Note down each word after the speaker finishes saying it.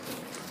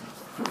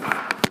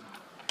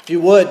If you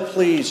would,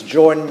 please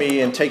join me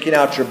in taking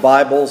out your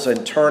Bibles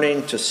and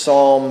turning to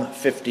Psalm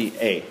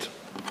 58.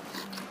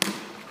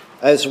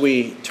 As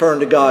we turn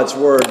to God's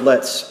Word,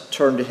 let's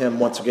turn to Him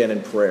once again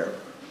in prayer.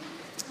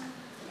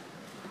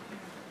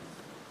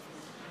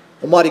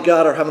 Almighty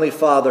God, our Heavenly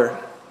Father,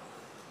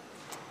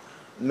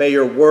 may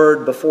your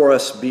Word before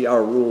us be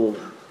our rule.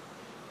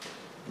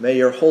 May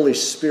your Holy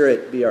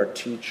Spirit be our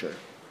teacher.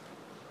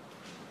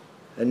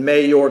 And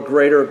may your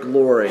greater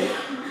glory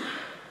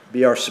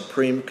be our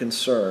supreme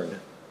concern.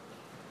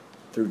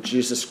 Through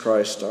Jesus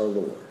Christ our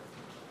Lord.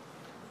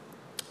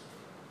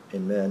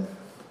 Amen.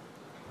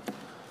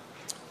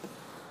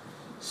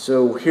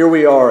 So here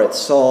we are at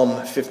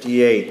Psalm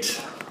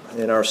 58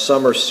 in our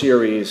summer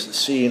series,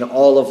 seeing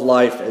all of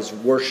life as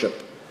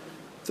worship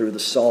through the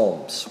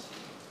Psalms.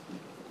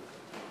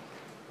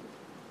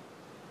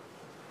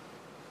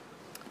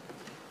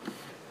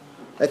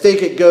 I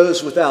think it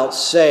goes without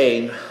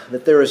saying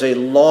that there is a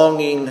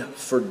longing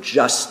for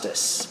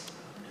justice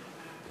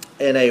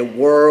in a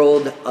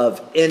world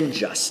of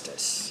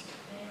injustice.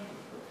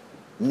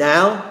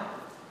 Now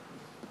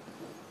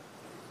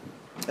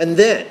and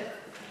then.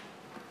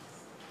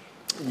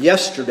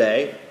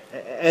 Yesterday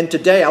and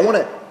today, I want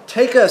to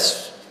take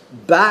us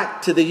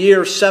back to the year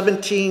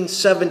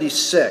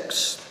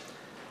 1776.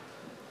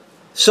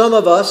 Some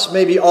of us,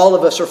 maybe all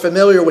of us, are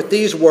familiar with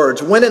these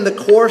words. When in the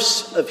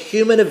course of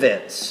human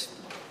events,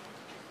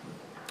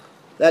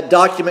 that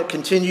document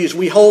continues,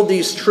 we hold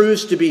these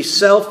truths to be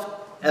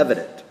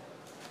self-evident.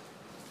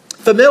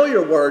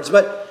 Familiar words,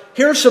 but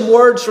here's some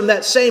words from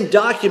that same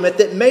document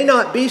that may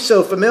not be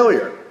so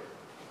familiar.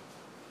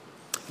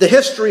 The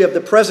history of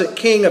the present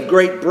King of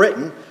Great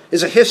Britain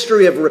is a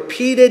history of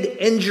repeated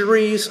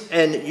injuries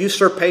and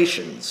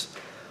usurpations,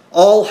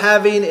 all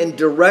having in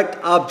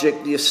direct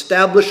object the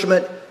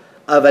establishment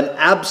of an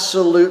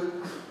absolute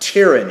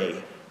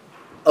tyranny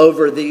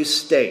over these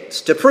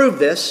states. To prove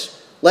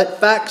this,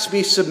 let facts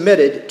be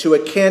submitted to a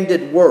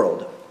candid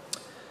world.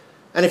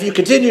 And if you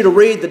continue to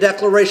read the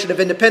Declaration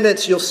of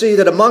Independence, you'll see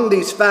that among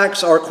these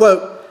facts are,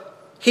 quote,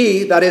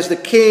 he, that is the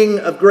King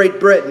of Great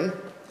Britain,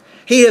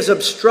 he has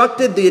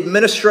obstructed the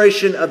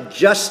administration of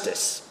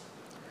justice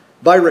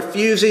by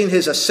refusing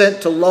his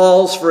assent to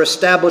laws for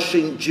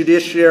establishing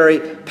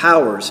judiciary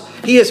powers.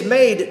 He has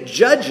made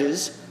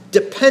judges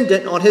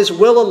dependent on his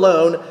will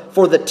alone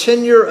for the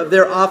tenure of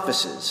their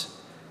offices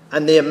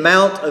and the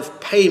amount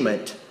of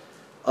payment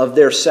of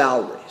their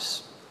salaries.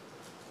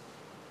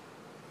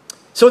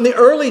 So in the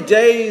early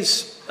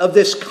days of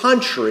this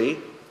country,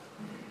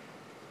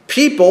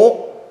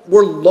 people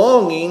were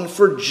longing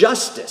for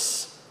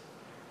justice.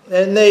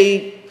 And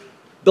they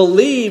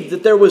believed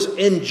that there was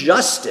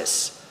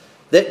injustice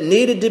that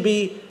needed to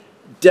be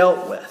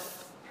dealt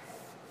with.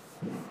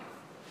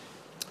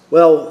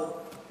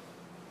 Well,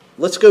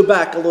 let's go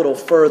back a little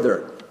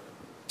further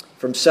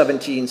from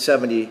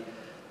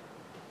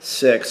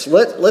 1776.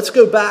 Let's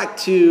go back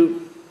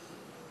to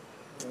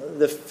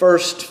the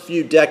first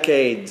few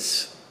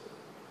decades,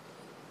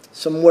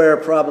 somewhere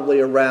probably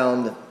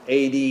around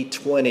AD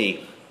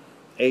 20,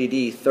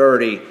 AD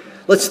 30.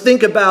 Let's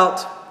think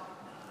about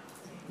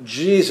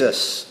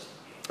Jesus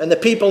and the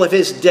people of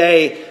his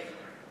day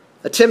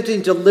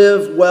attempting to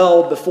live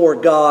well before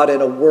God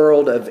in a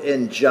world of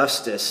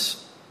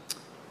injustice.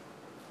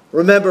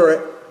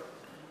 Remember,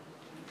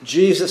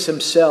 Jesus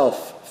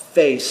himself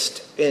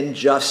faced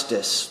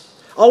injustice.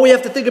 All we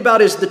have to think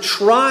about is the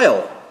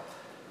trial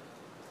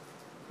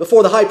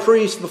before the high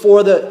priest,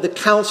 before the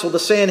council, the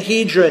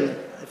Sanhedrin.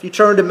 If you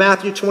turn to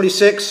Matthew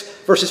 26,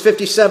 verses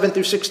 57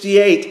 through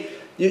 68,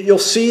 you'll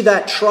see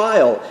that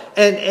trial.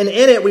 And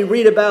in it we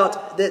read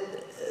about that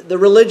the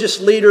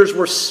religious leaders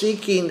were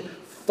seeking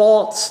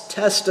false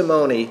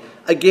testimony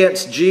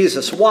against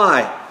Jesus.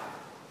 Why?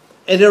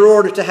 And in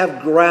order to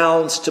have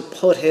grounds to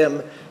put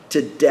him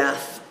to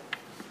death.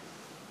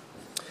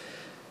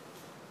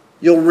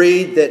 You'll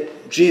read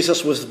that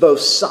Jesus was both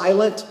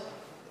silent,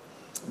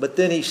 but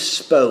then he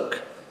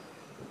spoke.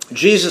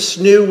 Jesus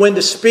knew when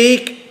to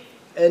speak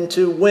and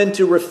when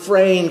to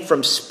refrain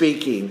from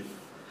speaking.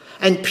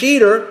 And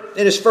Peter,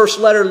 in his first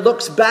letter,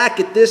 looks back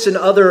at this and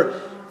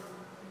other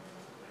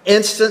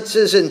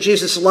instances in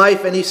Jesus'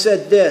 life, and he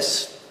said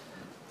this,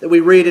 that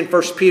we read in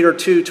 1 Peter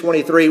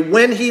 2:23,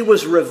 when he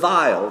was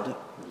reviled,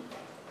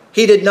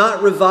 he did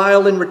not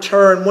revile in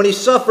return. When he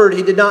suffered,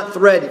 he did not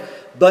threaten,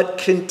 but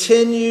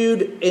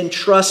continued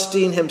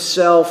entrusting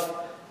himself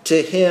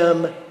to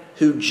him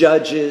who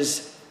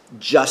judges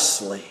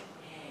justly.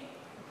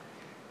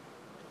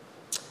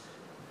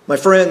 My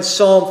friends,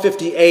 Psalm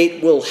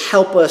 58 will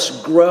help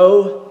us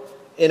grow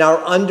in our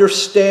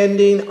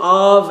understanding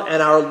of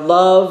and our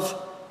love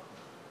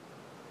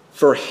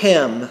for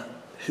him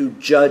who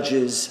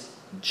judges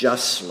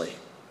justly.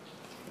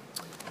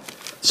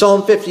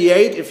 Psalm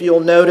 58, if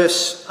you'll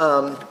notice,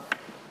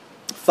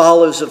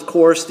 follows, of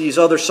course, these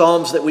other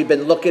psalms that we've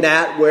been looking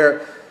at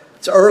where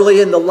it's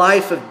early in the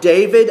life of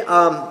David.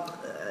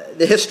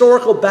 The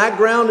historical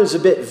background is a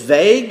bit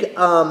vague.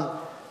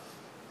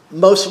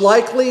 Most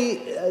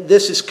likely,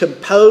 this is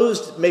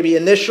composed maybe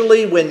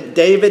initially when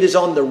David is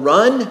on the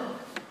run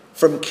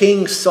from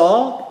King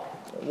Saul.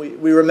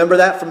 We remember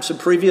that from some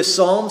previous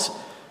Psalms.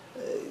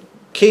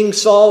 King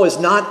Saul is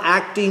not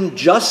acting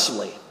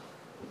justly.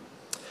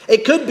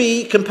 It could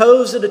be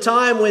composed at a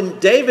time when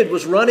David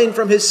was running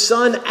from his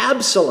son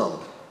Absalom,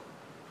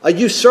 a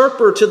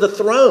usurper to the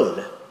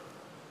throne.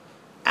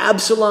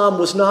 Absalom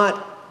was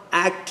not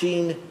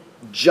acting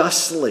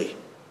justly.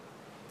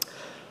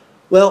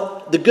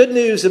 Well, the good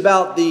news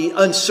about the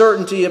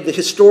uncertainty of the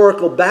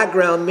historical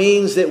background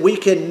means that we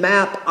can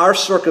map our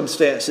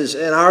circumstances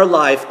and our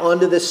life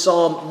onto this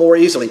psalm more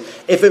easily.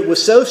 If it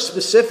was so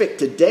specific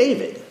to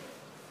David,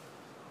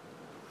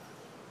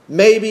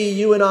 maybe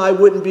you and I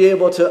wouldn't be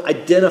able to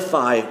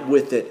identify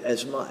with it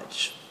as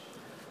much.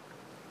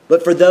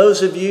 But for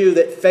those of you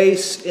that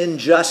face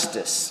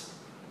injustice,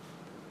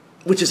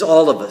 which is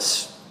all of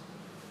us,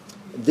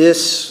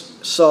 this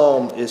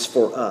psalm is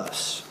for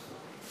us.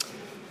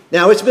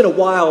 Now, it's been a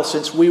while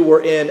since we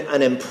were in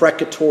an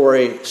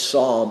imprecatory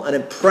psalm. An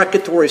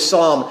imprecatory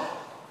psalm,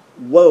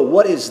 whoa,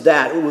 what is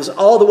that? It was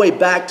all the way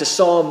back to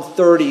Psalm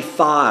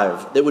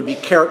 35 that would be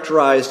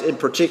characterized in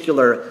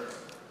particular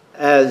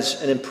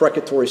as an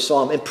imprecatory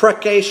psalm.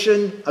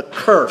 Imprecation, a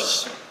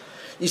curse.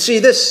 You see,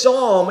 this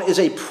psalm is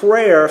a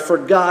prayer for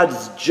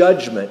God's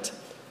judgment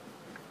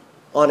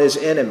on his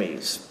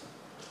enemies.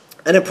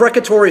 An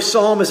imprecatory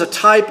psalm is a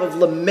type of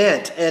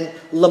lament, and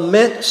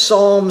lament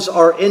psalms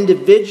are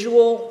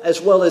individual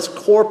as well as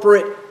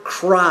corporate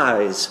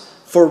cries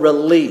for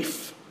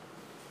relief.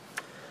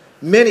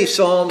 Many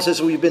psalms,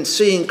 as we've been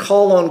seeing,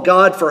 call on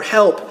God for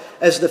help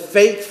as the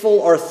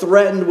faithful are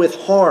threatened with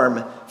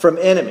harm from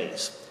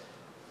enemies.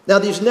 Now,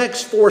 these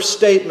next four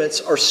statements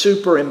are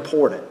super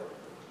important.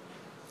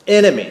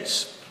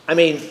 Enemies. I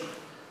mean,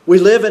 we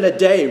live in a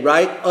day,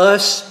 right?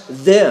 Us,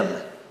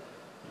 them.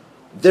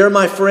 They're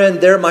my friend,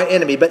 they're my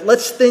enemy. But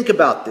let's think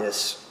about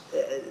this.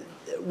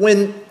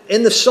 When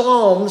in the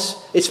Psalms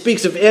it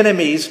speaks of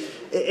enemies,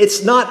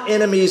 it's not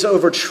enemies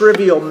over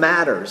trivial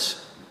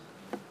matters.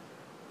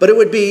 But it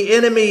would be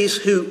enemies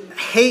who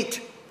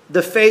hate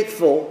the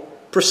faithful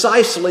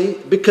precisely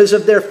because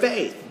of their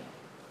faith.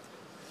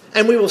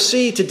 And we will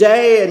see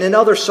today and in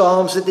other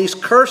Psalms that these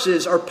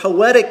curses are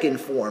poetic in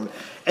form,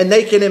 and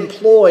they can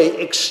employ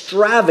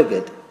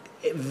extravagant,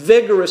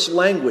 vigorous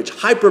language,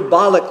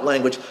 hyperbolic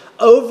language,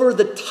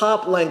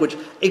 over-the-top language,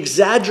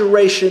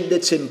 exaggeration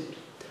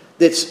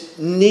that's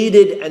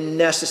needed and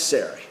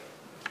necessary.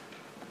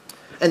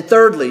 And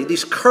thirdly,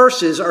 these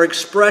curses are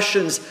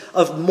expressions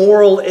of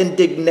moral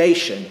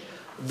indignation.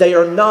 They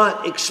are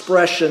not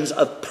expressions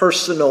of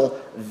personal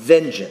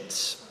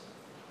vengeance.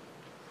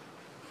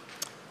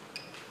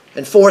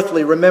 And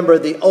fourthly, remember,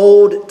 the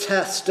Old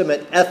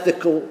Testament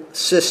ethical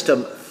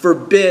system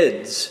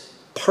forbids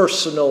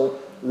personal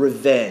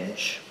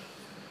revenge.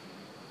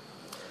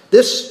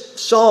 This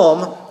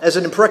psalm, as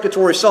an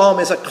imprecatory psalm,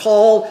 is a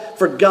call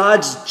for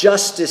God's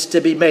justice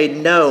to be made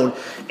known.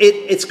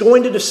 It's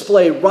going to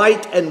display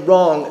right and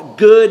wrong,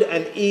 good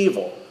and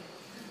evil.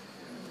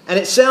 And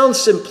it sounds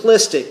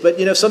simplistic, but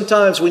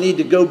sometimes we need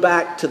to go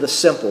back to the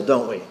simple,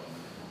 don't we?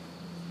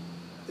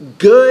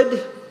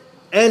 Good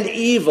and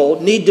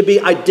evil need to be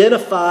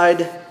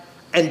identified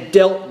and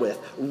dealt with.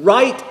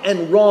 Right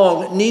and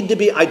wrong need to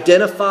be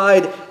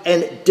identified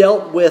and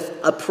dealt with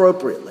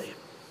appropriately.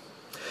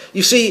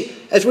 You see,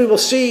 as we will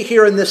see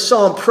here in this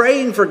psalm,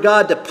 praying for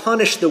God to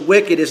punish the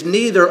wicked is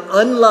neither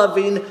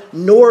unloving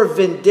nor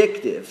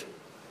vindictive,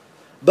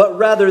 but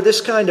rather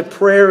this kind of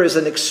prayer is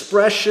an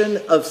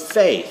expression of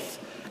faith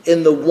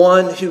in the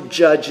one who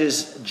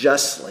judges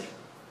justly.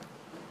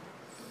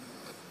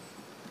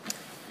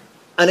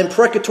 An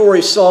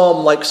imprecatory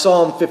psalm like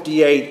Psalm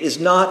 58 is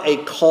not a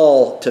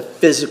call to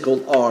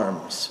physical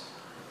arms.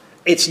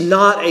 It's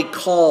not a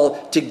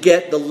call to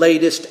get the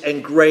latest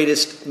and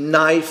greatest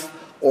knife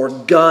or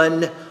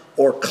gun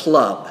or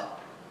club.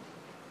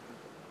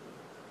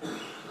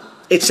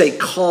 It's a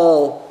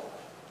call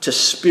to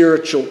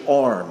spiritual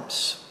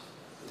arms.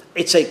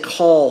 It's a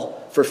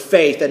call for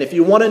faith. And if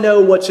you want to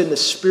know what's in the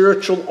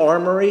spiritual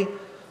armory,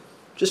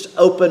 just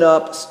open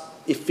up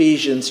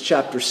Ephesians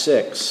chapter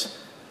 6.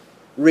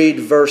 Read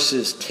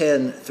verses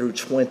 10 through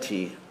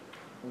 20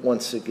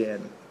 once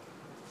again.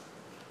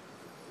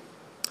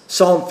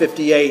 Psalm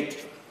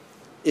 58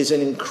 is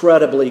an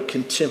incredibly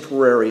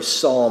contemporary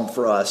psalm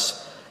for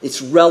us.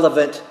 It's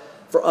relevant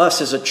for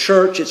us as a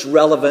church. It's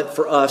relevant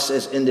for us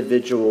as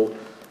individual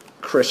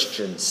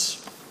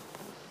Christians.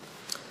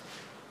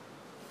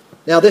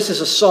 Now, this is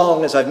a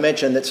song, as I've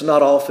mentioned, that's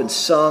not often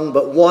sung,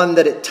 but one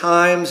that at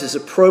times is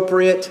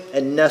appropriate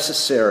and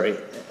necessary.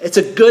 It's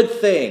a good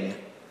thing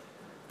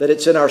that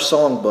it's in our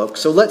songbook.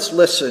 So let's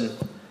listen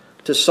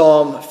to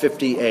Psalm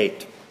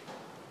 58.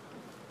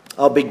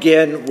 I'll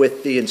begin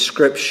with the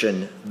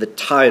inscription, the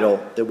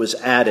title that was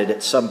added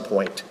at some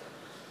point.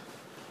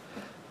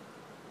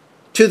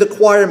 To the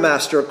choir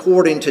master,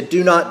 according to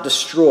Do Not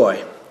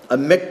Destroy, a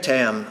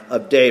miktam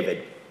of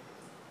David.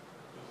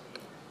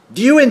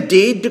 Do you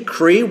indeed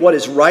decree what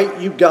is right,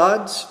 you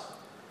gods?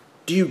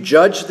 Do you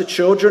judge the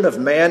children of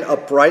man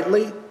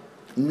uprightly?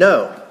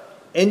 No.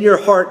 In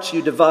your hearts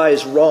you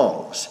devise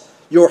wrongs.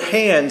 Your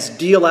hands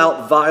deal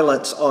out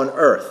violence on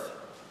earth.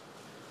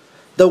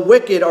 The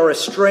wicked are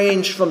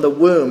estranged from the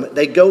womb.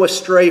 They go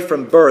astray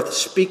from birth,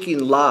 speaking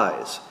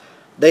lies.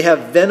 They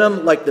have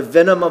venom like the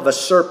venom of a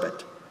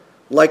serpent,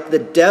 like the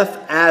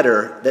deaf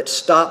adder that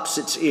stops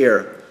its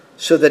ear,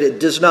 so that it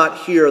does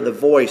not hear the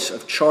voice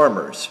of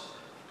charmers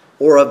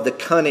or of the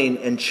cunning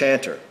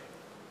enchanter.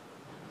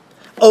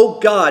 O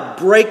God,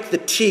 break the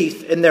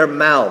teeth in their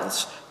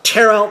mouths.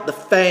 Tear out the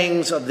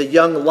fangs of the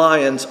young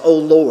lions, O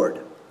Lord.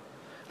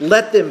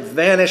 Let them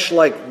vanish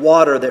like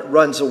water that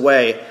runs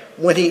away.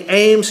 When he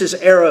aims his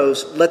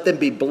arrows, let them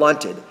be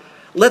blunted.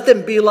 Let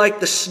them be like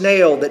the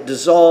snail that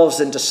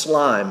dissolves into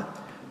slime,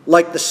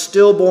 like the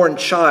stillborn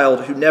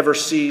child who never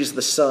sees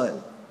the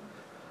sun.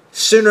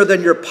 Sooner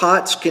than your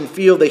pots can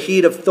feel the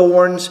heat of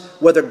thorns,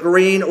 whether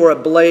green or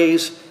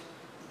ablaze,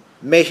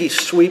 may he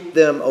sweep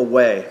them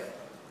away.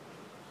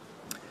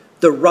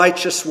 The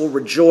righteous will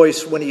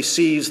rejoice when he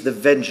sees the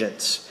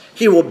vengeance.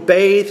 He will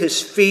bathe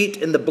his feet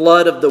in the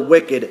blood of the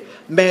wicked.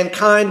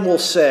 Mankind will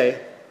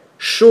say,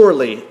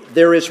 surely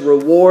there is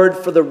reward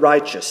for the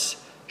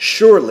righteous.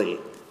 Surely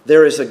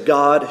there is a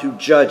God who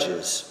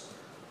judges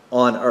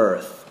on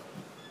earth.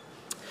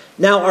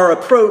 Now our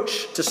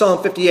approach to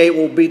Psalm 58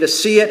 will be to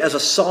see it as a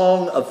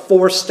song of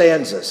 4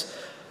 stanzas.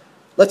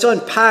 Let's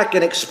unpack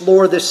and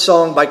explore this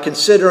song by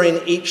considering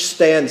each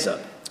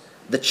stanza: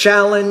 the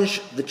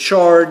challenge, the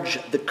charge,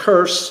 the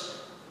curse,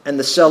 and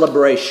the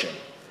celebration.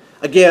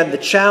 Again, the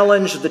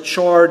challenge, the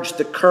charge,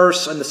 the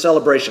curse, and the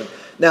celebration.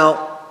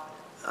 Now,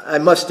 I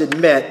must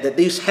admit that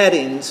these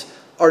headings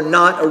are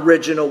not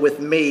original with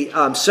me.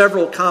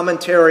 Several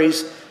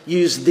commentaries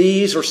use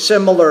these or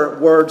similar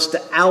words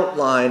to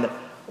outline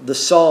the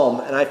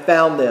psalm, and I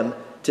found them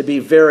to be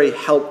very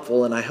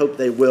helpful, and I hope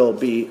they will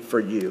be for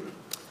you.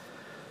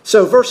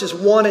 So verses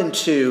 1 and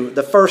 2,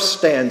 the first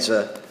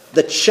stanza,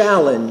 the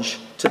challenge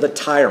to the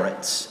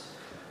tyrants.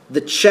 The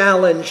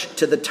challenge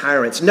to the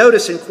tyrants.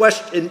 Notice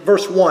in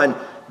verse 1,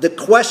 the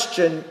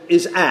question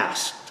is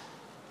asked.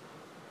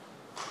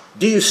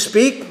 Do you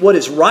speak what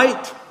is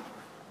right?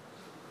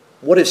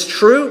 What is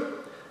true?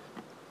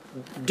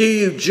 Do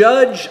you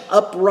judge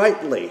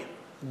uprightly?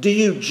 Do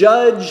you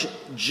judge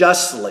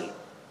justly?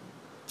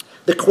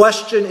 The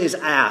question is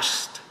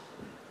asked.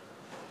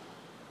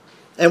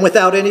 And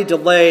without any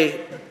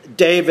delay,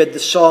 David the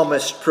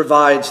psalmist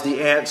provides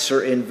the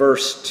answer in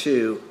verse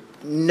 2.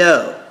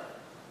 No.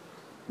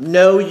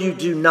 No, you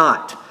do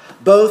not.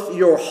 Both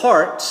your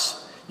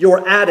hearts,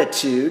 your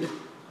attitude,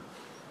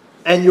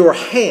 and your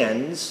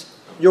hands,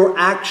 your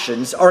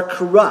actions are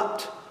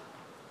corrupt.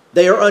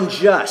 They are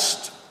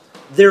unjust.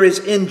 There is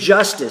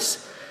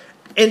injustice.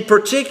 In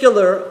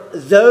particular,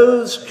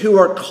 those who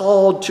are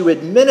called to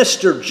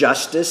administer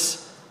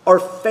justice are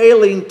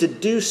failing to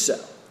do so.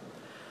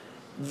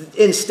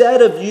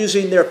 Instead of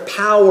using their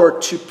power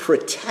to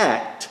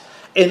protect,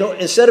 and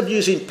instead of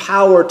using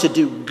power to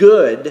do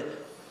good,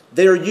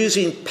 they're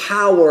using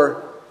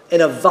power in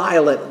a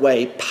violent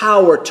way,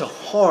 power to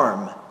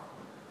harm,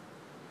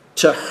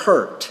 to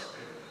hurt.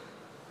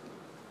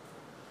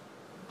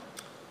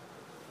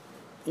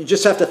 You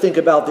just have to think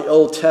about the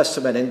Old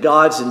Testament and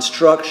God's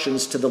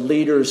instructions to the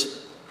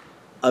leaders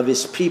of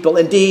his people,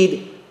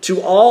 indeed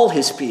to all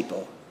his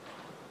people.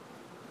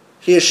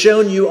 He has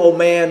shown you, O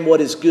man,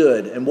 what is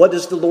good. And what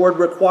does the Lord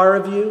require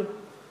of you?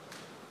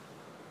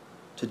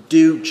 To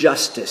do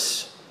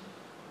justice.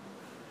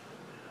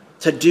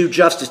 To do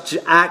justice,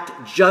 to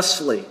act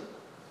justly.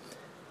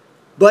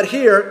 But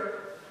here,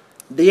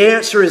 the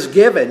answer is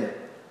given.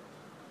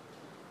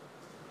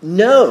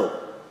 No.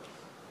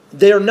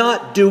 They're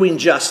not doing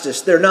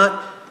justice. They're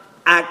not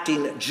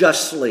acting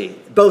justly.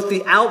 Both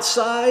the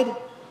outside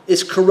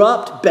is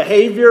corrupt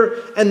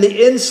behavior and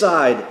the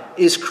inside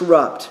is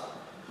corrupt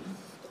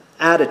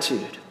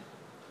attitude.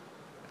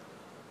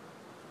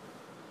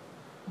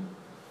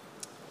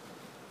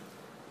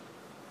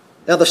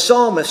 Now the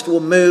psalmist will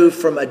move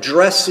from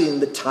addressing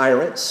the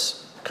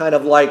tyrants, kind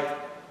of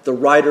like the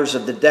writers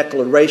of the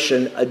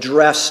Declaration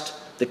addressed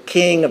the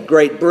king of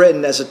Great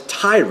Britain as a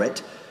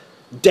tyrant.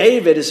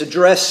 David is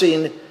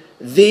addressing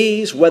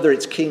these, whether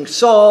it's King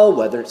Saul,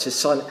 whether it's his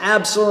son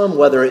Absalom,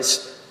 whether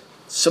it's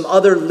some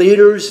other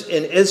leaders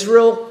in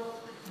Israel.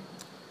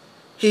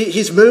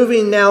 He's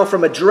moving now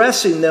from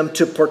addressing them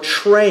to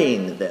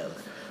portraying them,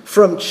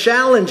 from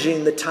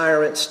challenging the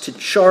tyrants to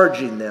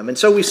charging them. And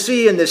so we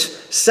see in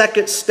this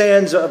second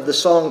stanza of the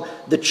song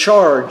the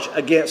charge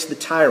against the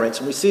tyrants.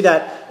 And we see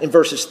that in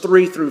verses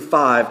 3 through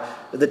 5,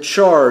 the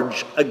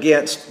charge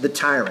against the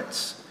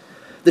tyrants.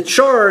 The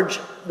charge,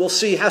 we'll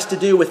see, has to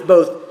do with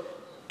both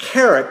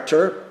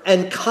character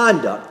and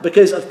conduct,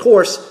 because, of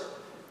course,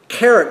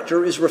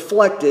 character is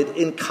reflected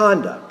in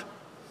conduct.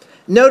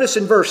 Notice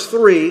in verse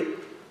 3,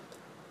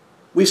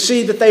 we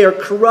see that they are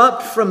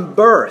corrupt from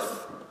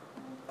birth.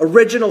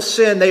 Original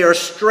sin, they are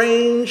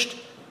estranged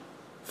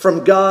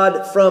from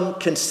God from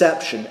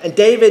conception. And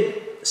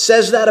David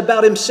says that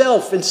about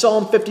himself in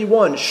Psalm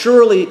 51.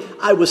 Surely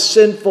I was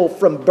sinful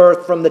from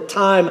birth, from the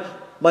time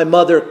my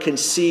mother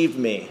conceived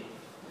me.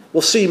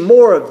 We'll see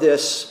more of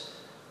this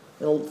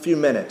in a few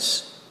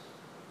minutes.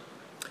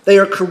 They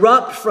are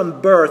corrupt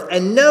from birth.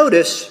 And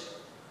notice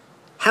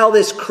how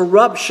this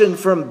corruption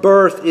from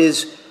birth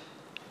is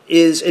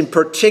in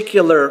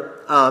particular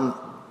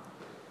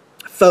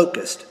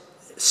focused.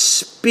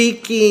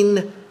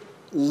 Speaking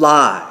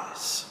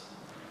lies.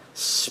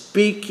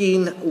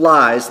 Speaking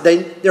lies.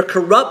 They're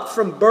corrupt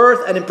from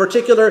birth, and in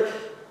particular,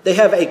 they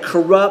have a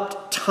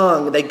corrupt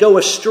tongue. They go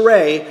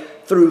astray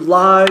through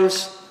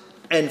lies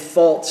and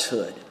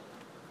falsehood.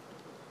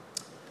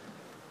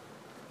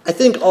 I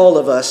think all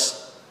of us,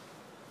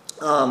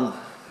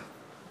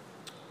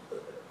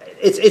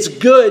 it's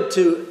good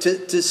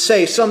to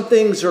say some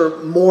things are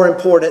more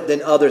important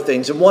than other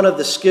things. And one of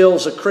the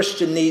skills a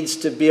Christian needs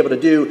to be able to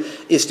do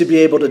is to be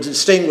able to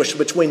distinguish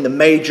between the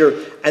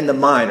major and the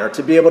minor.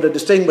 To be able to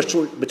distinguish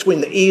between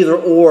the either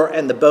or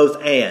and the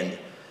both and.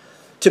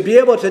 To be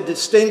able to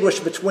distinguish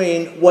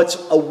between what's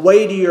a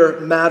weightier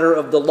matter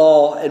of the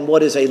law and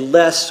what is a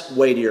less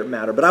weightier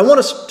matter. But I want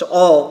us to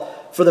all,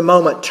 for the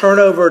moment, turn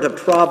over to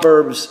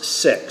Proverbs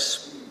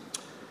 6.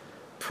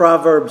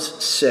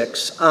 Proverbs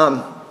 6.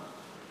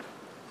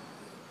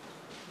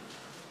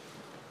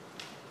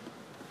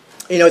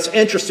 It's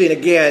interesting,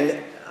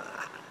 again,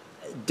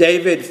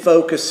 David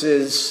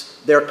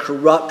focuses their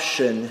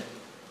corruption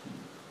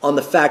on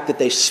the fact that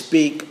they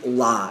speak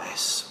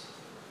lies.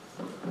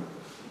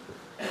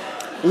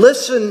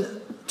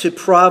 Listen to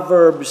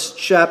Proverbs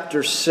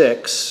chapter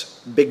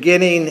 6,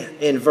 beginning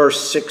in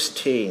verse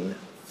 16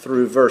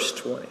 through verse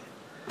 20.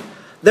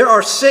 There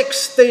are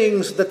 6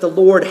 things that the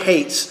Lord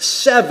hates,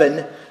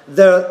 7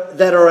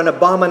 that are an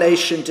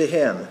abomination to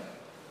him.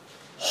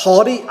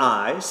 Haughty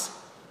eyes,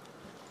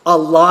 a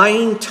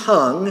lying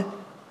tongue,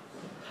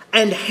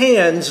 and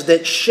hands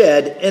that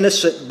shed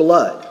innocent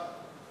blood.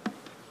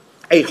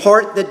 A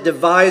heart that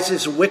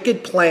devises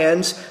wicked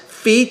plans,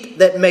 feet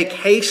that make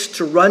haste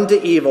to run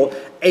to evil,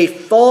 a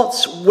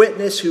false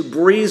witness who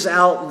breathes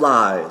out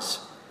lies,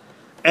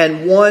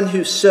 and one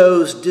who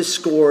sows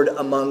discord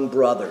among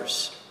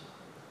brothers.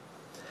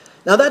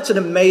 Now that's an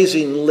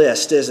amazing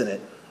list, isn't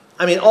it?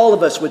 I mean, all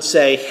of us would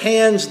say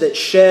hands that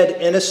shed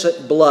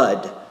innocent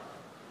blood,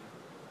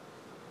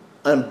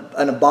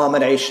 an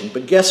abomination.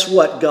 But guess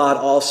what God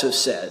also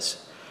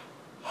says?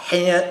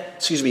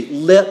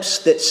 Lips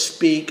that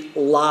speak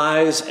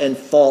lies and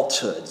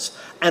falsehoods,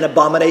 an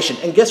abomination.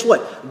 And guess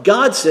what?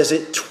 God says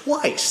it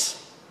twice.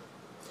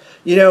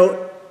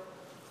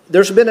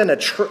 There's been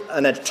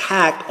an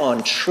attack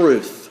on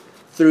truth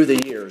through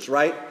the years,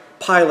 right?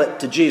 Pilate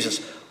to Jesus.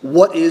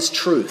 What is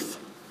truth?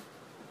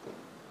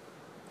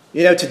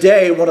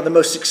 Today, one of the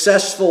most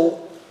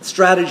successful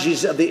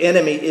strategies of the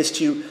enemy is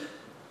to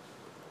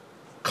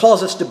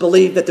cause us to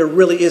believe that there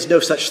really is no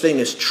such thing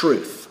as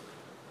truth.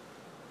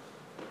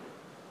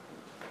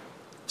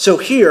 So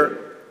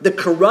here, the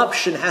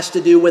corruption has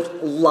to do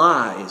with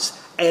lies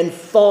and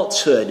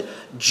falsehood.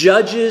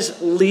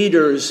 Judges,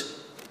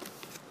 leaders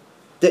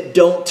that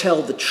don't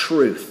tell the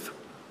truth.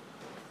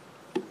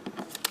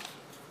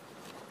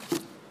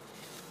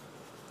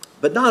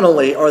 But not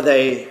only are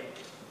they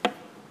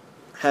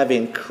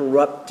having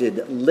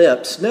corrupted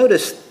lips,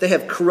 notice they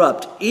have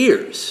corrupt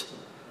ears.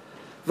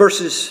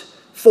 Verses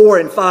 4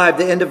 and 5,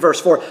 the end of verse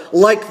 4.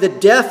 Like the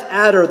deaf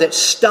adder that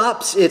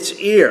stops its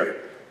ear,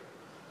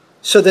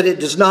 so that it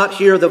does not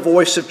hear the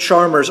voice of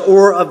charmers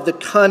or of the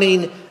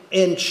cunning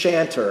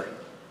enchanter.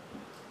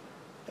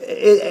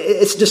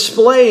 It's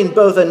displaying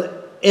both an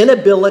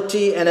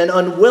inability and an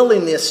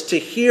unwillingness to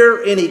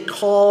hear any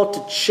call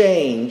to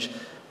change,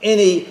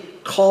 any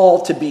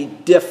call to be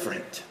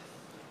different.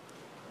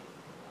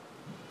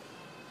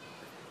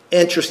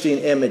 Interesting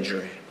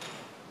imagery.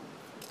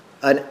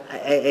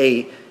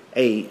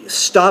 A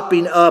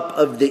stopping up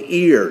of the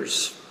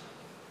ears.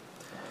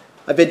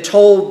 I've been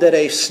told that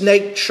a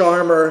snake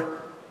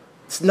charmer,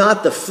 it's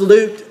not the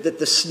flute that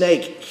the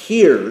snake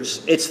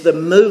hears, it's the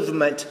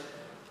movement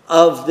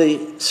of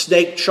the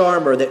snake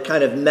charmer that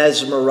kind of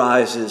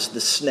mesmerizes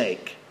the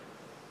snake.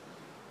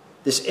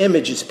 This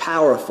image is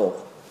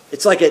powerful.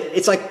 It's like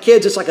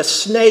kids, it's like a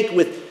snake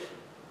with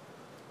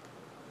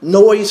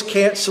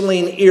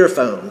noise-canceling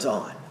earphones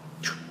on.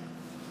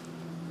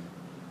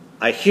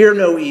 I hear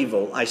no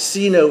evil. I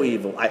see no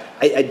evil.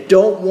 I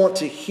don't want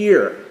to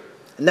hear.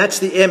 And that's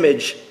the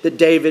image that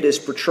David is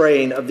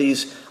portraying of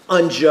these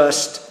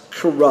unjust,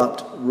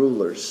 corrupt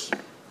rulers.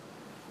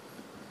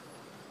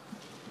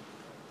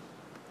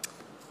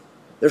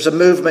 There's a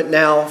movement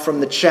now from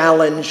the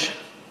challenge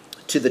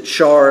to the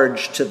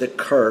charge to the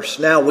curse.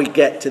 Now we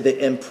get to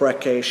the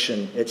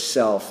imprecation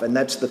itself. And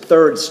that's the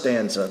third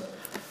stanza.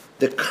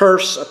 The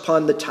curse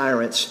upon the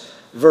tyrants,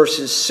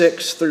 verses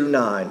 6 through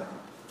 9.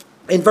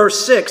 In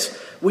verse 6,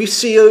 we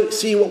see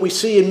what we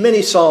see in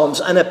many Psalms,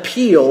 an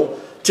appeal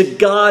to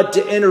God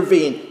to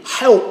intervene.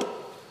 Help,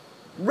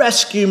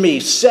 rescue me,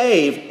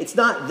 save. It's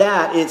not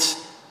that,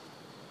 it's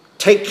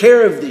take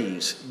care of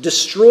these,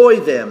 destroy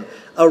them,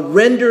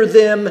 render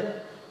them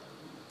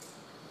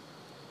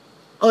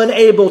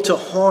unable to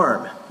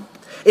harm.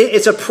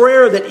 It's a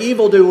prayer that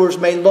evildoers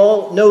may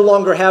no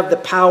longer have the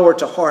power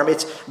to harm.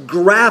 It's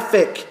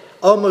graphic,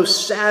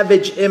 almost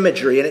savage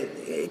imagery, and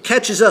it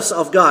catches us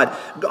off guard.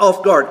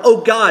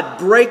 Oh God,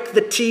 break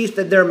the teeth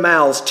in their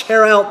mouths.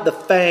 Tear out the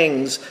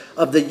fangs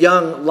of the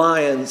young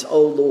lions,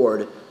 O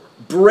Lord.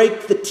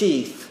 Break the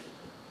teeth.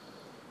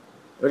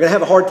 They're going to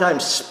have a hard time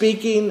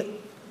speaking.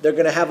 They're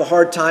going to have a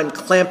hard time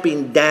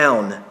clamping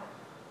down.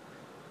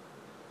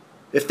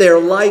 If they're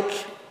like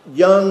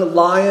young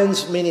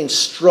lions, meaning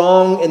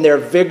strong in their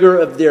vigor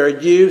of their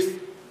youth,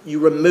 you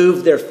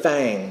remove their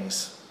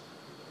fangs.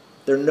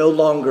 They're no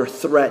longer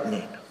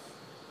threatening.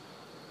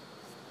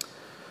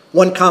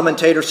 One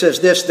commentator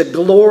says this: the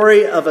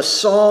glory of a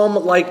psalm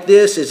like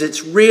this is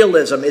its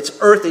realism, its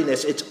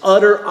earthiness, its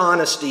utter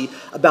honesty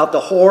about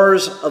the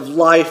horrors of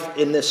life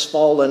in this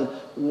fallen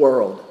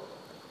world.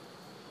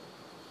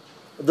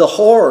 The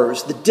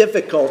horrors, the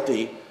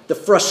difficulty, the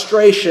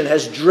frustration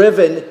has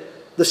driven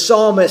the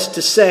psalmist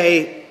to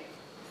say,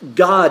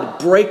 God,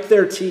 break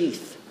their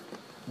teeth,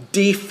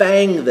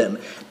 defang them.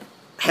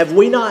 Have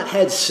we not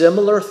had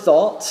similar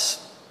thoughts?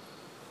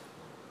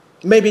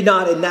 Maybe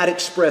not in that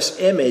express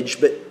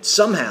image, but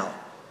somehow.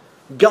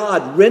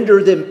 God,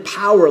 render them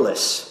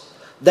powerless.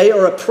 They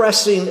are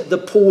oppressing the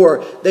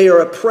poor. They are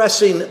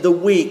oppressing the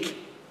weak.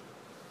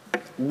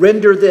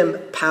 Render them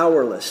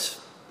powerless.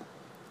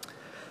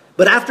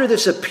 But after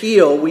this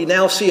appeal, we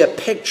now see a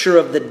picture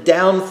of the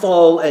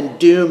downfall and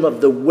doom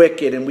of the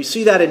wicked. And we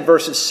see that in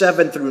verses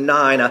 7 through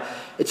 9.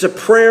 It's a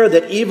prayer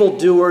that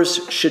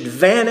evildoers should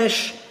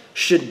vanish,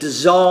 should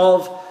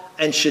dissolve,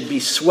 and should be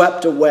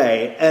swept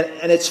away.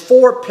 And it's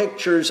 4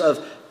 pictures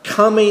of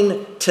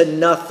coming to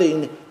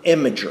nothing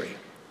imagery.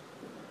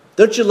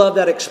 Don't you love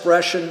that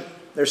expression?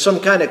 There's some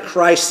kind of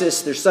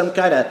crisis, there's some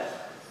kind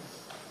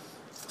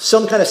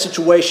of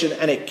situation,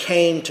 and it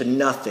came to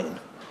nothing.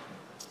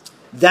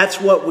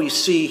 That's what we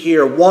see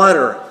here.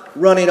 Water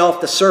running off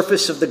the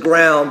surface of the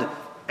ground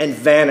and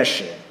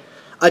vanishing.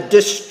 A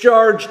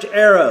discharged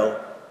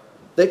arrow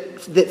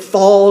that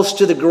falls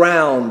to the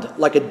ground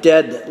like a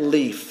dead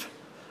leaf.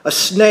 A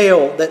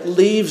snail that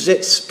leaves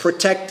its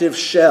protective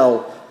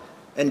shell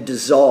and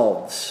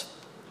dissolves.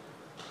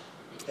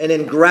 And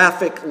in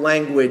graphic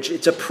language,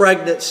 it's a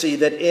pregnancy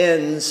that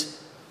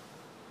ends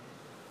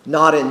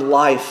not in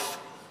life,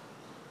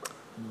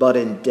 but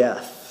in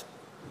death.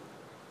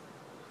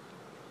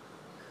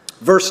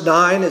 Verse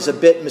 9 is a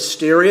bit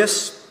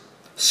mysterious.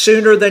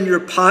 Sooner than your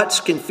pots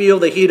can feel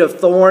the heat of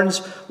thorns,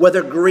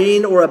 whether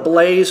green or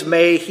ablaze,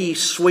 may he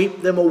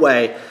sweep them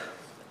away.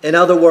 In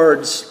other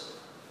words,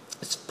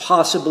 it's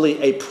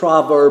possibly a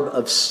proverb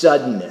of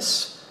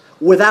suddenness.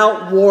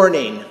 Without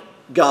warning,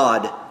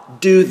 God,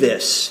 do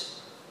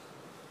this.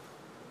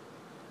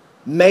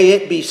 May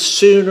it be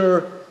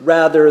sooner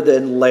rather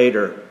than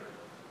later.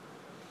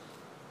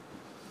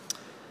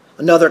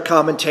 Another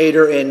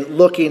commentator, in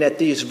looking at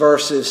these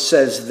verses,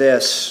 says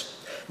this: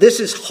 this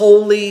is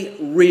holy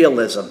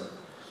realism.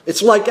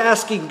 It's like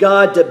asking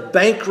God to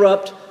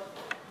bankrupt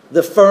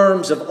the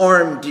firms of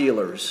arms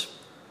dealers,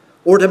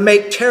 or to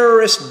make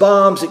terrorist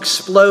bombs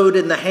explode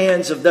in the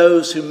hands of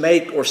those who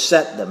make or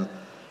set them.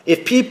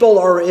 If people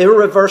are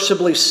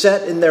irreversibly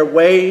set in their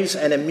ways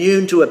and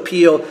immune to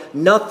appeal,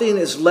 nothing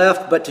is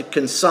left but to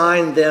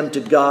consign them to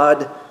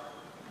God,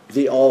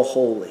 the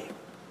All-Holy.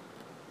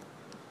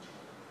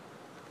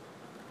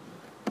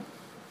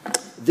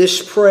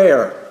 This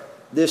prayer,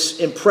 this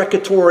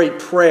imprecatory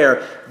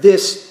prayer,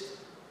 this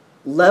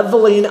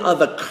leveling of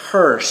a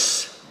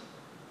curse,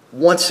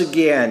 once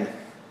again,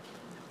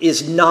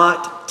 is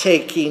not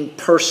taking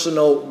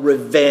personal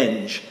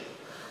revenge.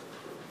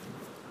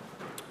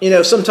 You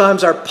know,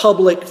 sometimes our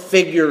public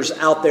figures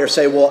out there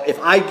say, well, if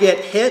I get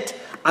hit,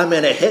 I'm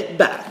going to hit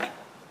back.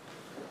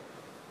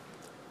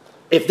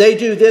 If they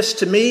do this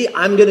to me,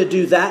 I'm going to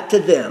do that to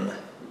them.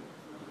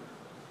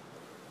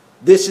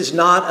 This is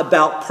not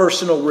about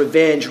personal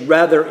revenge.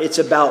 Rather, it's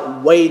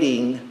about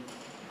waiting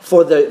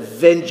for the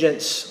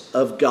vengeance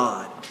of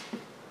God.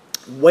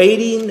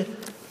 Waiting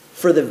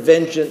for the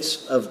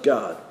vengeance of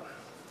God.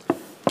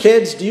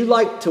 Kids, do you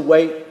like to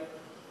wait?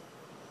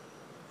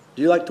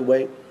 Do you like to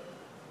wait?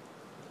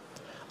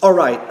 All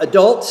right,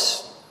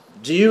 adults,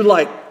 do you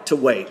like to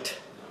wait?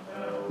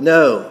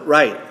 No,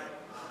 right.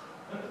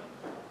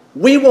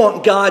 We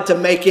want God to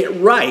make it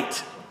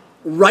right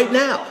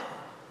now,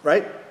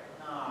 right?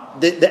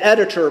 The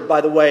editor,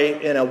 by the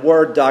way, in a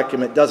Word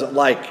document doesn't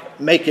like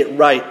make it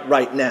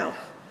right now.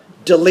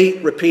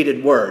 Delete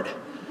repeated word.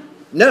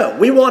 No,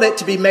 we want it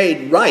to be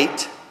made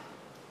right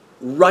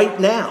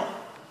now.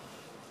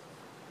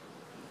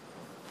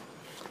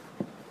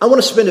 I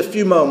want to spend a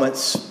few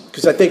moments,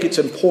 because I think it's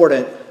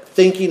important,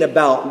 thinking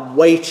about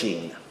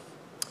waiting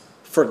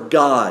for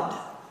God.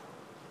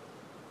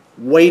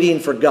 Waiting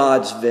for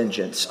God's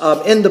vengeance.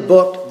 In the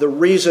book, The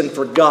Reason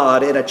for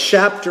God, in a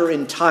chapter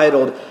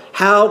entitled,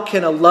 How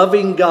Can a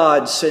Loving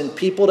God Send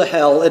People to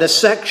Hell? In a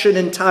section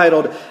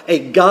entitled,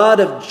 A God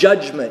of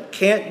Judgment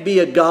Can't Be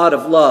a God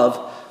of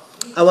Love,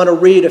 I want to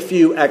read a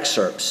few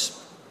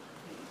excerpts.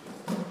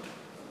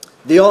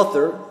 The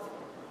author,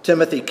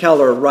 Timothy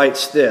Keller,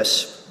 writes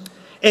this: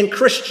 in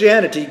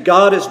Christianity,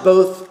 God is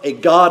both a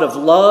God of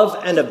love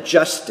and of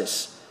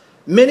justice.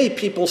 Many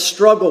people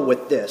struggle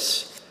with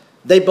this.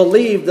 They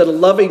believe that a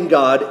loving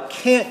God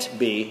can't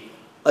be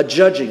a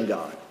judging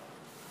God.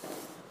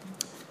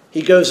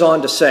 He goes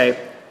on to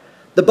say,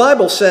 the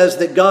Bible says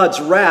that God's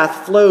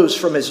wrath flows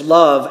from his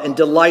love and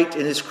delight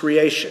in his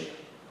creation.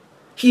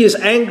 He is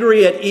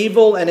angry at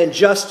evil and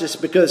injustice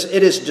because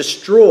it is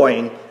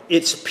destroying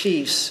its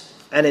peace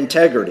and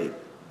integrity.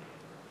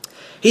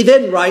 He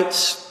then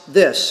writes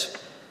this.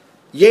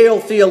 Yale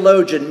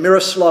theologian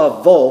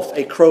Miroslav Volf,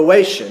 a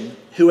Croatian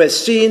who has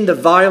seen the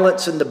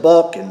violence in the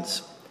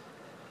Balkans,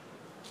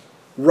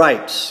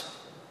 writes,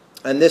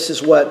 and this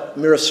is what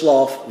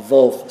Miroslav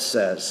Volf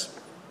says.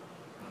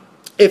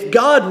 If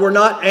God were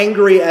not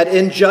angry at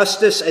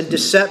injustice and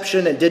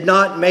deception and did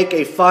not make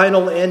a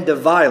final end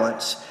of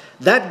violence,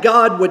 that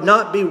God would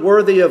not be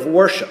worthy of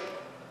worship.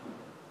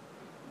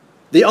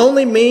 The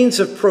only means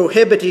of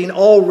prohibiting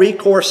all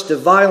recourse to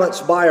violence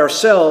by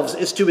ourselves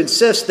is to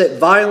insist that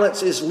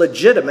violence is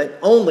legitimate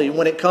only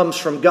when it comes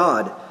from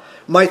God.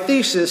 My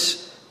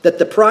thesis that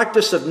the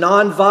practice of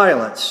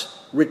nonviolence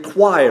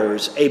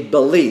requires a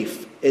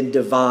belief in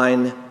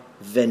divine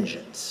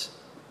vengeance.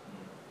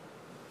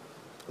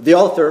 The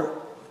author,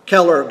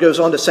 Keller, goes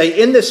on to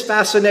say, in this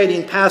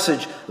fascinating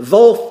passage,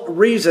 Volf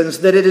reasons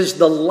that it is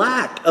the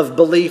lack of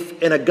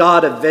belief in a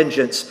God of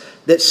vengeance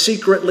that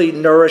secretly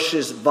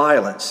nourishes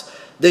violence.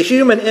 The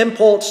human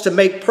impulse to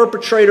make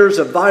perpetrators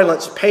of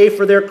violence pay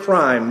for their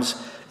crimes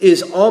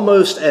is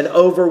almost an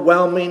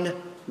overwhelming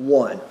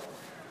one.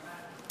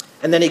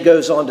 And then he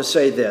goes on to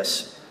say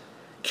this.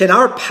 Can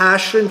our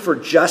passion for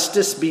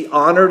justice be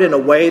honored in a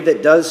way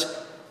that does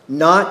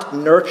not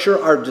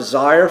nurture our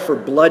desire for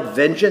blood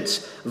vengeance?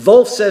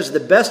 Volf says the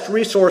best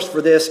resource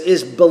for this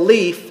is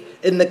belief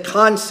in the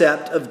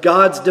concept of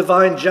God's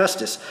divine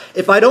justice.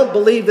 If I don't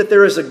believe that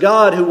there is a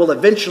God who will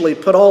eventually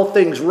put all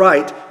things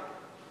right,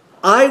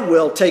 I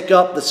will take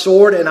up the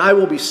sword and I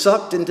will be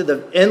sucked into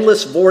the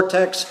endless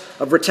vortex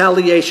of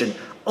retaliation.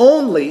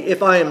 Only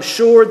if I am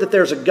sure that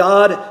there's a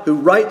God who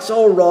rights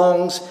all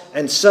wrongs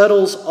and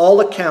settles all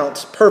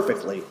accounts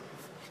perfectly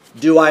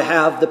do I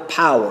have the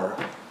power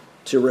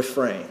to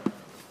refrain.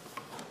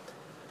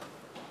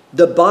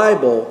 The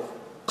Bible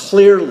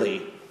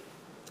clearly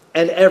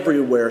and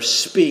everywhere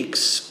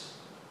speaks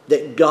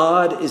that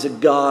God is a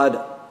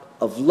God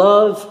of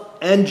love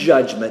and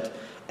judgment,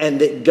 and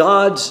that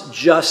God's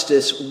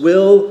justice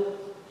will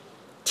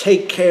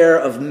take care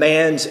of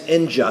man's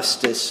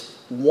injustice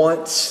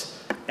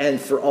once and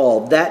for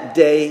all. That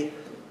day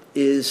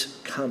is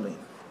coming.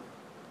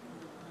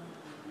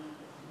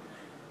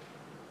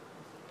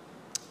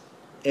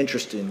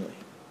 Interestingly,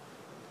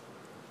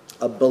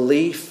 a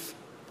belief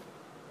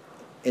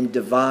in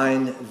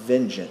divine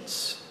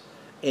vengeance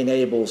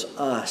enables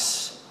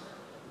us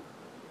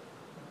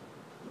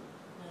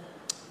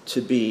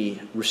to be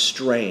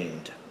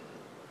restrained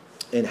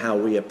in how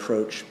we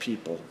approach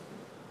people,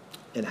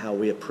 in how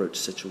we approach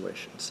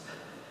situations.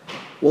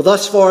 Well,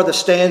 thus far, the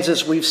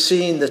stanzas we've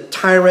seen, the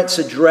tyrants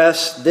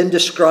addressed, then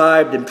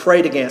described and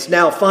prayed against.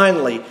 Now,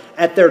 finally,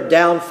 at their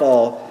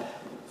downfall,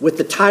 with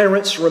the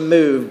tyrants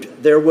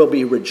removed, there will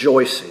be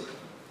rejoicing.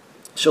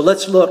 So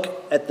let's look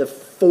at the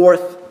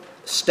fourth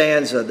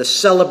stanza, the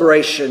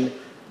celebration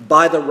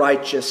by the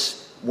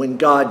righteous when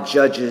God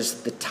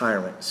judges the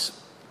tyrants.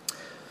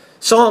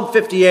 Psalm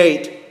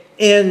 58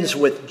 ends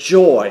with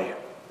joy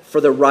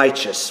for the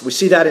righteous. We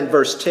see that in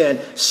verse 10.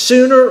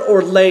 Sooner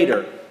or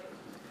later,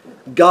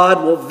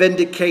 God will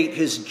vindicate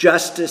his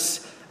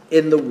justice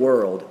in the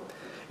world.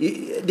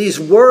 These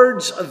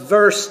words of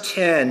verse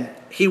 10,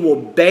 he will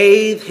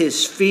bathe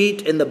his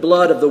feet in the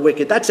blood of the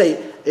wicked. That's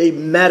a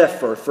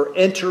metaphor for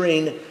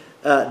entering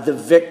the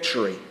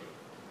victory.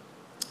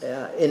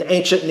 In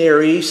ancient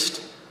Near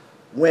East,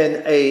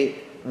 when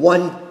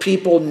one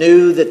people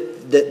knew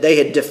that they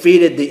had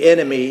defeated the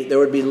enemy, there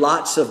would be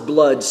lots of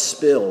blood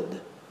spilled.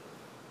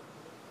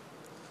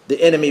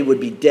 The enemy would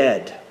be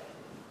dead.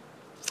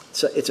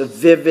 It's a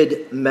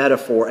vivid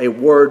metaphor, a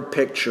word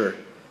picture.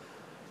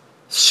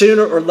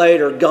 Sooner or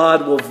later,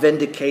 God will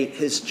vindicate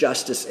his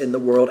justice in the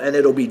world, and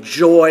it'll be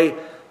joy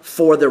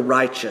for the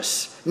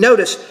righteous.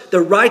 Notice,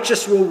 the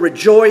righteous will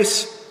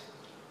rejoice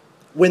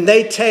when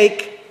they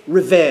take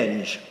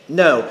revenge.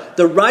 No,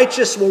 the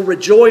righteous will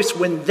rejoice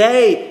when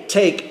they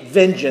take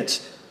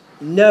vengeance.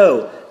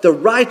 No, the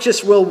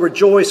righteous will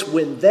rejoice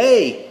when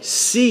they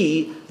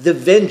see the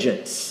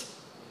vengeance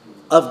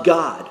of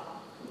God.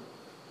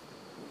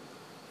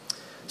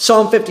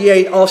 Psalm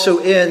 58 also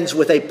ends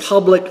with a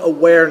public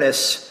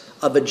awareness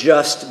of a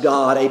just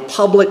God, a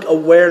public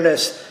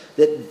awareness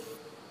that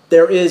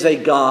there is a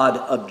God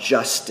of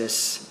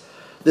justice.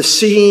 The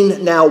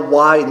scene now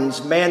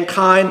widens.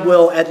 Mankind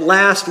will at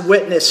last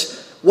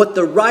witness what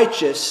the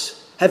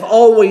righteous have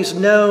always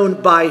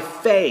known by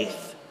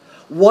faith.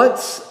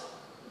 Once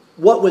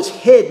what was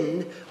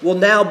hidden will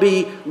now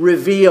be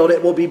revealed.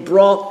 It will be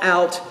brought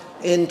out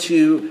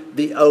into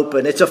the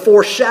open. It's a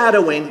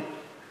foreshadowing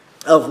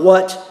of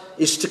what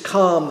is to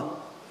come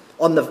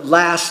on the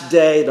last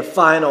day, the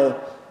final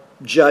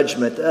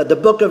judgment. The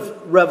book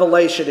of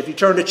Revelation, if you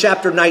turn to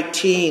chapter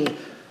 19,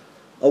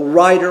 a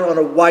rider on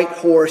a white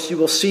horse, you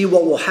will see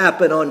what will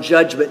happen on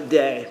Judgment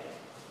Day.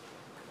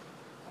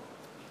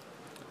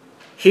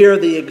 Here,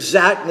 the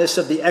exactness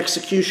of the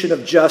execution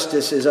of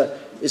justice is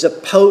a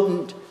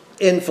potent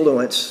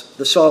influence,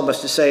 the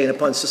psalmist is saying,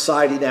 upon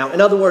society now. In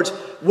other words,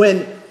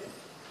 when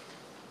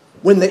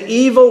the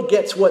evil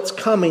gets what's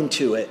coming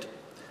to it,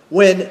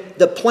 when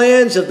the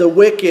plans of the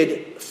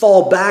wicked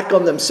fall back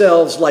on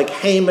themselves like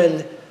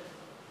Haman,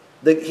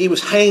 he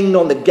was hanged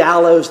on the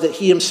gallows that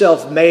he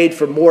himself made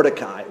for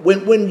Mordecai.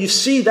 When you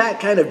see that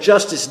kind of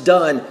justice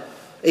done,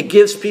 it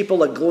gives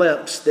people a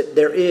glimpse that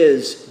there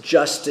is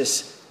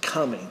justice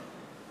coming.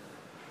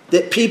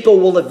 That people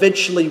will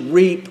eventually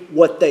reap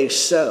what they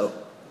sow.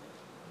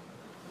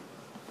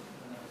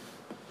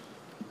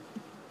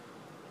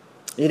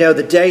 You know,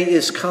 the day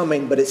is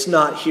coming, but it's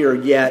not here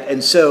yet.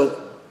 And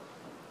so,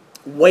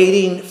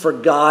 waiting for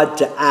God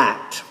to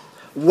act,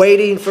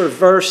 waiting for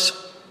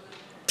verse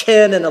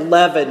 10 and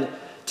 11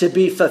 to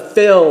be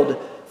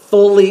fulfilled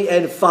fully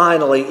and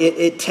finally,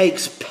 it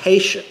takes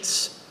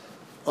patience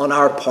on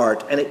our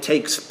part, and it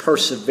takes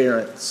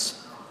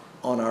perseverance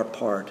on our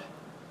part.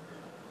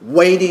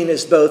 Waiting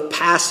is both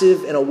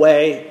passive in a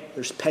way,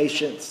 there's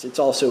patience, it's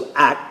also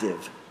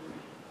active,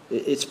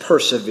 it's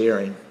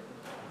persevering.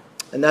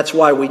 And that's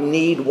why we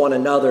need one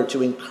another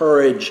to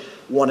encourage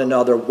one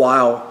another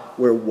while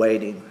we're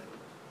waiting.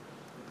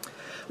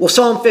 Well,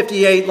 Psalm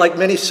 58, like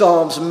many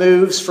psalms,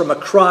 moves from a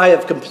cry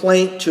of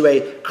complaint to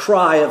a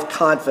cry of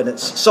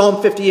confidence.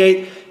 Psalm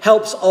 58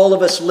 helps all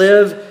of us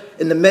live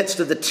in the midst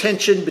of the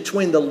tension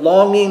between the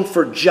longing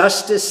for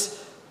justice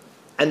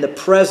and the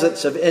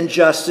presence of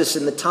injustice,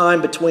 in the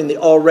time between the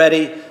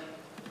already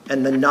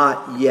and the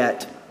not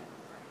yet.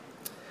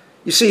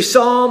 You see,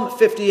 Psalm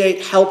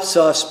 58 helps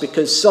us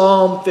because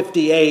Psalm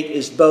 58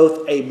 is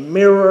both a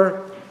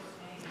mirror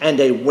and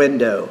a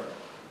window.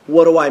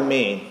 What do I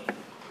mean?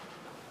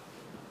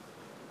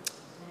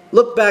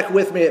 Look back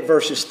with me at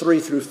verses 3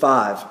 through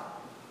 5.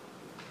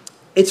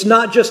 It's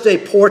not just a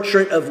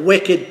portrait of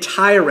wicked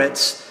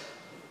tyrants,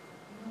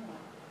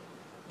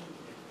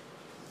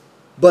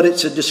 but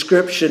it's a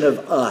description of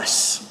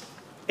us.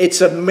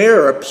 It's a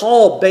mirror.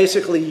 Paul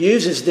basically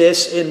uses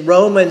this in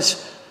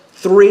Romans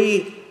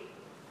 3,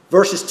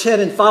 verses 10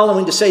 and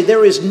following to say,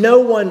 there is no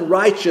one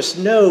righteous,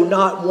 no,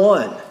 not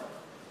one.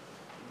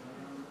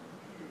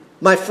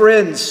 My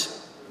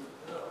friends,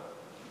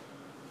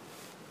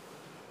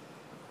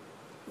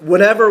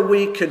 whenever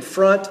we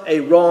confront a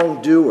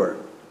wrongdoer,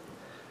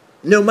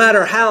 no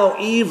matter how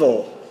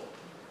evil,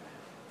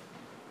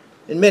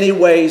 in many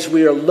ways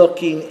we are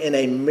looking in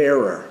a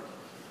mirror.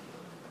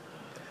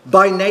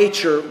 By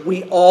nature,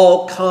 we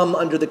all come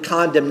under the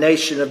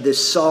condemnation of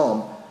this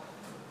psalm.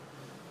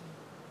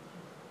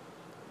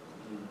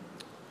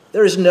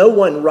 There is no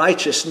one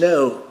righteous,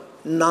 no,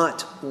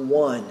 not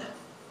one.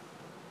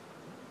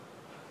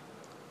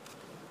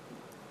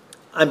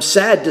 I'm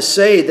sad to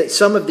say that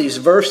some of these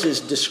verses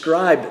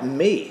describe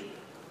me.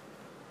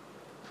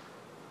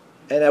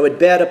 And I would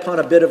bet upon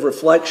a bit of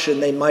reflection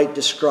they might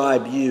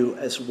describe you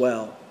as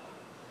well.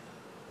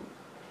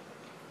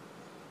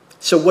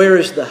 So where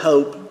is the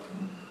hope?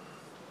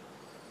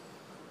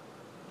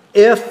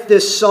 If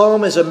this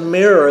psalm is a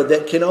mirror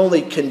that can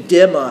only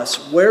condemn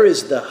us, where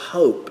is the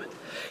hope?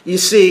 You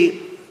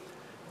see,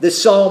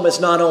 this psalm is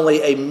not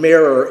only a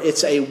mirror,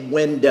 it's a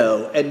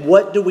window. And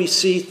what do we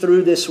see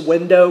through this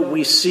window?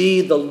 We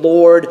see the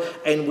Lord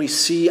and we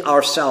see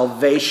our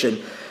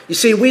salvation. You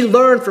see, we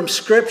learn from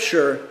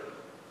Scripture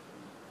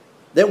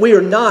that we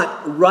are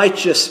not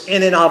righteous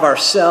in and of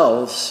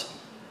ourselves.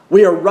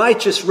 We are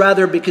righteous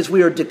rather because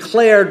we are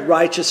declared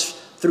righteous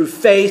through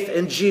faith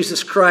in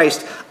Jesus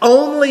Christ.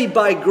 Only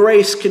by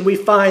grace can we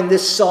find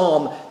this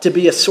psalm to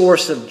be a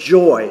source of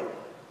joy.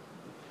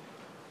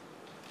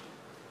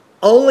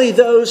 Only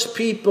those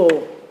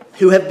people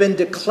who have been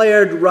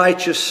declared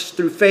righteous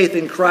through faith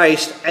in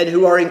Christ and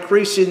who are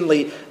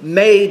increasingly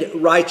made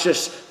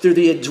righteous through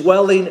the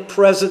indwelling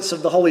presence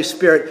of the Holy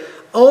Spirit,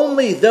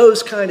 only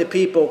those kind of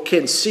people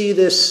can see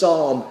this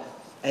psalm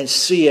and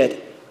see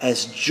it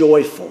as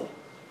joyful.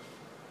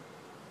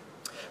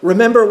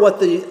 Remember what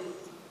the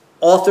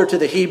author to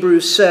the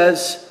Hebrews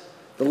says,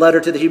 the letter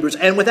to the Hebrews,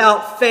 and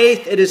without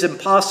faith it is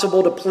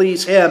impossible to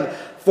please him.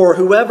 For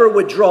whoever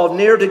would draw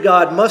near to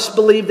God must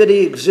believe that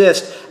he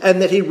exists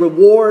and that he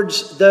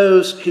rewards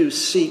those who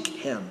seek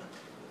him.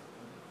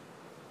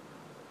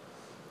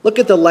 Look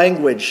at the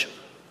language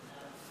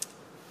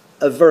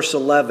of verse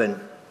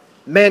 11.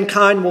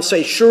 Mankind will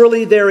say,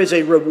 surely there is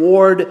a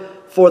reward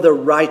for the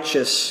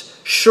righteous.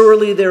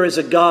 Surely there is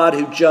a God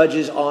who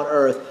judges on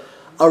earth.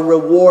 A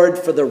reward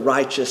for the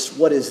righteous.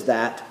 What is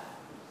that?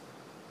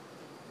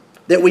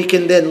 That we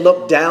can then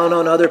look down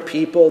on other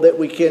people, that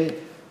we can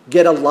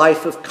get a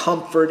life of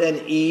comfort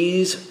and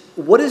ease.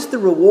 What is the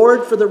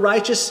reward for the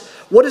righteous?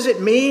 What does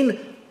it mean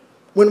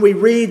when we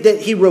read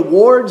that he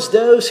rewards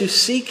those who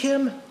seek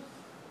him?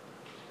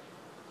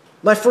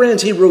 My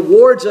friends, he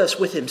rewards us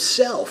with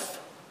himself.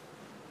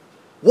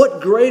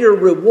 What greater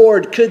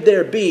reward could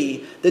there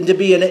be than to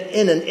be in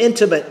an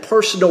intimate,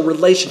 personal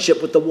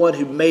relationship with the one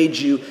who made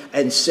you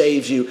and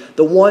saves you,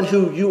 the one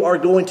who you are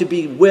going to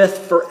be with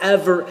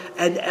forever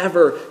and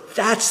ever?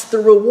 That's the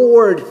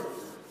reward.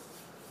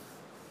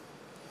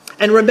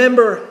 And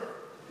remember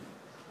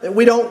that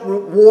we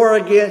don't war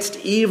against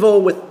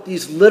evil with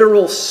these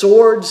literal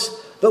swords,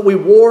 but we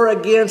war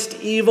against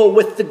evil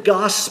with the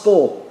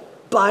gospel,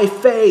 by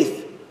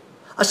faith.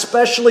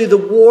 Especially the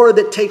war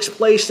that takes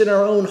place in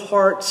our own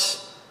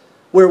hearts,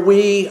 where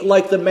we,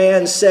 like the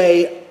man,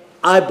 say,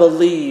 I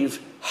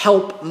believe,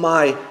 help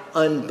my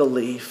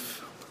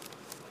unbelief.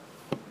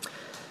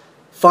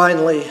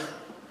 Finally,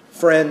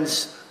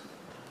 friends,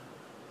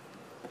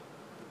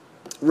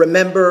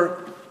 remember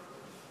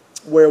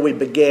where we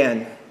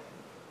began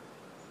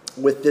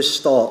with this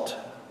thought.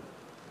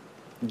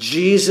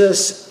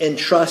 Jesus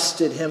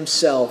entrusted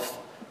himself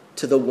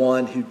to the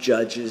one who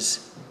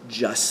judges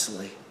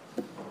justly.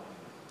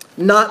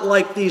 Not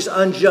like these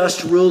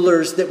unjust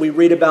rulers that we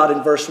read about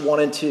in verse 1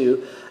 and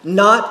 2.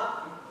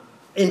 Not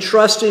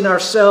entrusting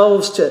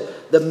ourselves to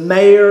the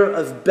mayor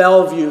of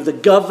Bellevue, the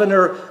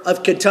governor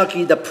of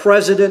Kentucky, the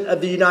president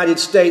of the United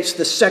States,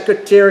 the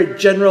secretary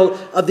general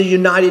of the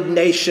United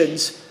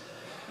Nations.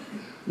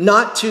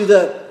 Not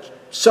to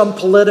some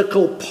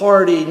political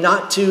party,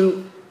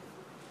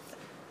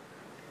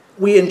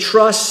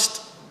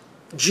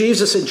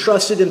 Jesus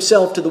entrusted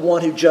himself to the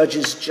one who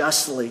judges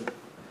justly.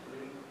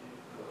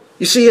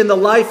 You see, in the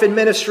life and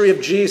ministry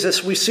of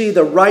Jesus, we see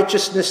the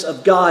righteousness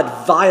of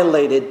God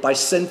violated by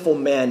sinful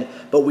men,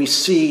 but we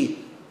see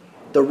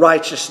the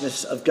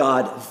righteousness of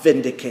God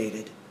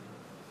vindicated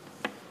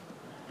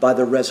by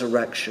the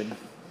resurrection.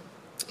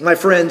 My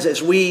friends,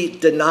 as we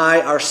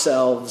deny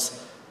ourselves,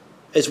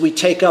 as we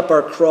take up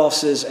our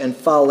crosses and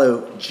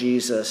follow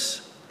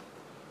Jesus,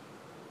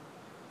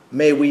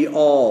 may we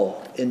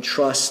all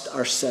entrust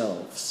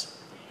ourselves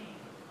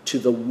to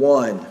the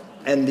one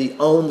and the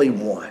only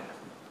one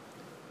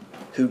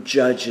who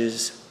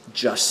judges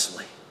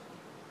justly.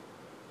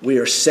 We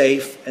are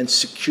safe and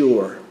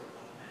secure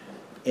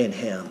in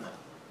him.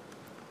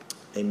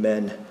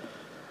 Amen.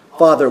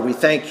 Father, we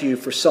thank you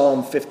for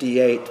Psalm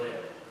 58.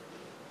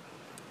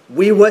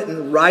 We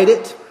wouldn't write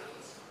it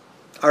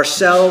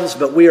ourselves,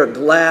 but we are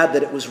glad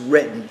that it was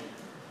written.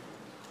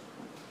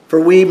 For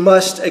we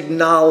must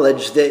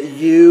acknowledge that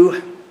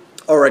you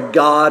are a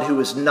God who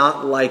is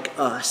not like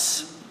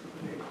us.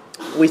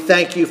 We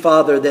thank you,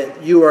 Father,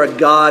 that you are a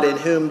God in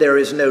whom there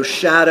is no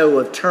shadow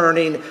of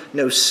turning,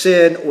 no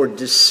sin or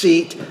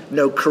deceit,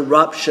 no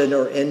corruption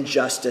or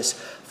injustice.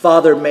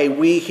 Father, may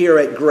we here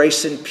at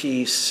Grace and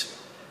Peace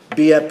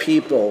be a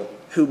people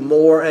who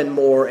more and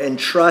more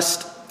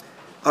entrust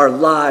our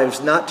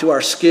lives, not to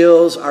our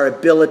skills, our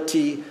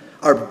ability,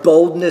 our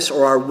boldness,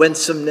 or our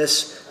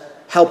winsomeness.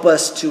 Help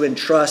us to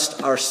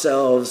entrust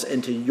ourselves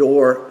into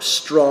your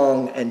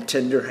strong and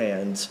tender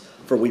hands.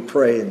 For we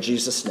pray in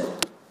Jesus' name.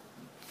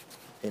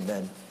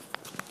 Amen.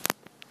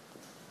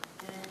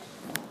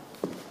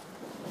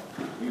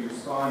 We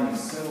respond in a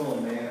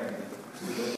similar manner.